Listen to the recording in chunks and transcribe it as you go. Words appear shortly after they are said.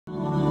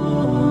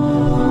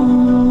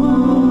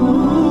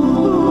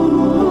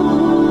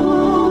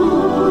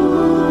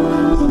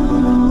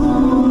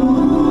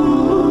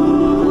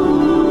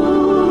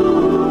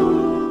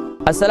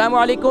अस्सलाम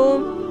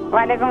वालेकुम।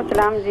 वालेकुम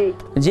सलाम जी।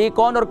 जी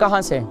कौन और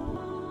कहाँ से?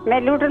 मैं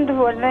लूटन से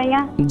बोल रही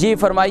हूँ। जी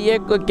फरमाइए,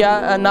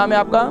 क्या नाम है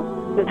आपका?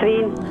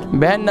 नसरीन।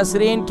 बहन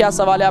नसरीन, क्या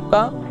सवाल है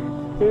आपका?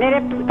 मेरे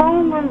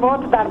पाँव में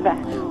बहुत दर्द है।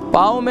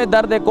 पाँव में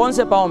दर्द है? कौन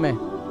से पाँव में?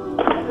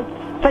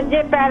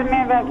 सज्जे पैर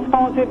में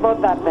पाँव से बहुत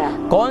दर्द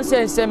है। कौन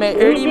से हिस्से में?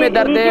 एड़ी में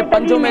दर्द है,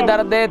 पंजों में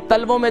दर्द है,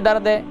 तलवों में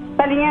दर्द है?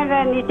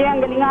 तलियां नीचे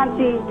अंगलियां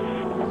थी।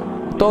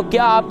 तो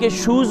क्या आपके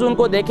शूज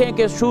उनको देखें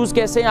कि शूज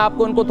कैसे हैं,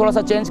 आपको उनको थोड़ा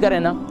सा चेंज करें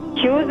ना?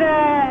 शूज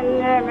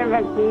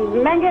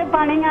महंगे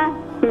पानी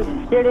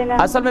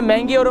असल में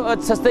महंगी और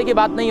सस्ते की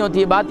बात नहीं होती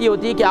है, बात ये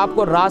होती है कि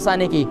आपको रास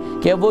आने की,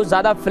 कि वो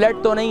ज्यादा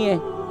फ्लैट तो नहीं है।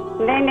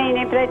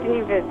 नहीं फ्लैट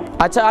नहीं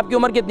फ्लैट। अच्छा आपकी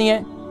उम्र कितनी है?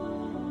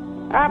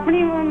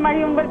 अपनी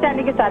हमारी उम्र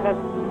 40 के साथ।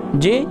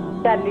 जी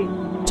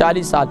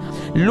 40 साल।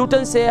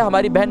 लूटन से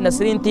हमारी बहन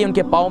नसरीन थी,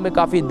 उनके पाँव में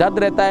काफ़ी दर्द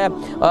रहता है।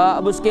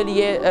 अब उसके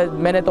लिए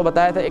मैंने तो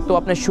बताया था, एक तो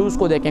अपने शूज़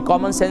को देखें,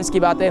 कॉमन सेंस की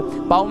बात है।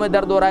 पाँव में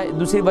दर्द हो रहा है,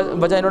 दूसरी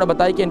वजह इन्होंने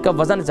बताई कि इनका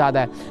वज़न ज़्यादा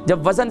है।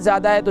 जब वज़न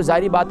ज़्यादा है तो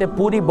जाहिर बात है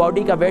पूरी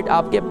बॉडी का वेट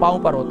आपके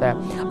पाँव पर होता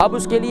है। अब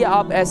उसके लिए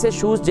आप ऐसे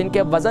शूज़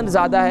जिनके वज़न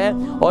ज़्यादा है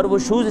और वो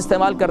शूज़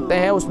इस्तेमाल करते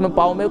हैं, उसमें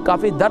पाँव में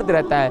काफ़ी दर्द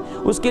रहता है,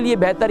 उसके लिए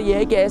बेहतर ये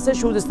है कि ऐसे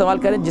शूज़ इस्तेमाल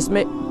करें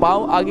जिसमें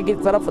पाँव आगे की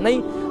तरफ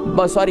नहीं,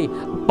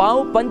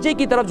 पाँव पंजे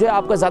की तरफ जो है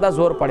आपका ज़्यादा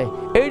जोर पड़े,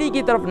 एड़ी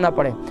की तरफ ना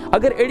पड़े।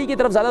 अगर एड़ी की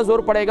तरफ ज़्यादा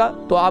जोर पड़ेगा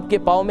तो आपके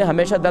पाँव में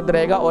हमेशा दर्द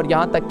रहेगा और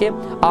यहाँ तक कि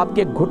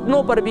आपके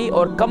घुटनों पर भी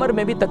और कमर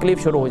में भी तकलीफ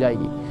शुरू हो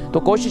जाएगी। तो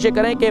कोशिश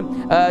करें कि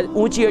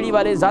ऊंची एड़ी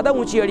वाले, ज़्यादा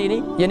ऊंची एड़ी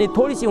नहीं, यानी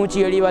थोड़ी सी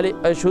ऊंची एड़ी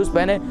वाले शूज़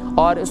पहने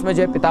और उसमें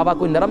जो है पिताबा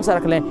कोई नरम सा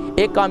रख लें।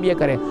 एक काम ये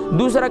करें।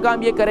 दूसरा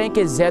काम ये करें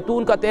कि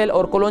जैतून का तेल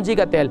और कलौंजी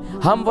का तेल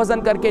हम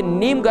वज़न करके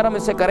नीम गर्म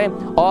इससे करें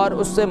और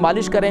उससे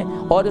मालिश करें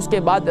और उसके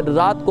बाद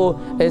रात को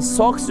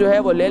सॉक्स जो है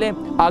वो ले लें,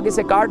 आगे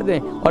से काट दें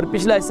और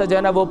पिछला हिस्सा जो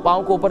है ना वो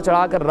पाँव को ऊपर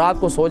चढ़ाकर रात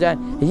को सो जाएं।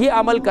 ये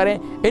अमल करें,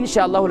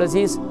 इंशाअल्लाह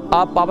अज़ीज़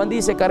आप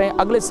पाबंदी से करें।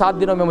 अगले 7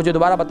 दिनों में मुझे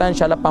दोबारा बताएं,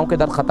 इंशाअल्लाह पाँव के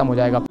दर्द ख़त्म हो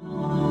जाएगा।